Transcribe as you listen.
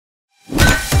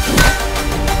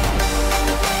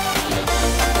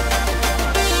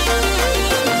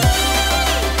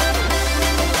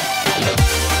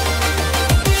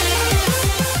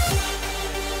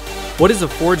What is a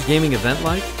Forge gaming event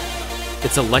like?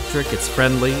 It's electric, it's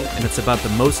friendly, and it's about the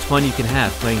most fun you can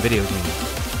have playing video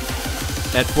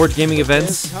games. At Forge gaming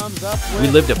events, we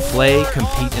live to play,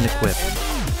 compete, and equip.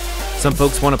 Some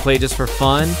folks want to play just for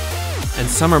fun, and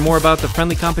some are more about the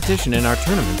friendly competition in our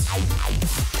tournaments.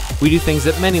 We do things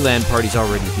that many LAN parties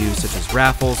already do, such as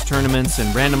raffles, tournaments,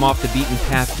 and random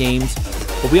off-the-beaten-path games,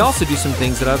 but we also do some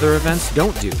things that other events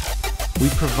don't do. We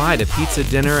provide a pizza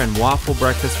dinner and waffle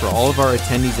breakfast for all of our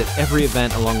attendees at every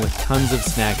event, along with tons of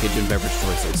snackage and beverage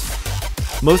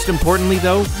choices. Most importantly,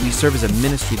 though, we serve as a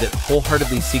ministry that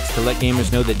wholeheartedly seeks to let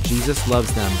gamers know that Jesus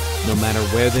loves them no matter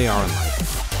where they are in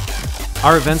life.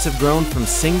 Our events have grown from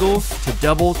single to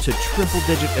double to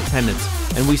triple-digit attendance,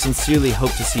 and we sincerely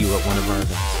hope to see you at one of our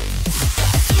events.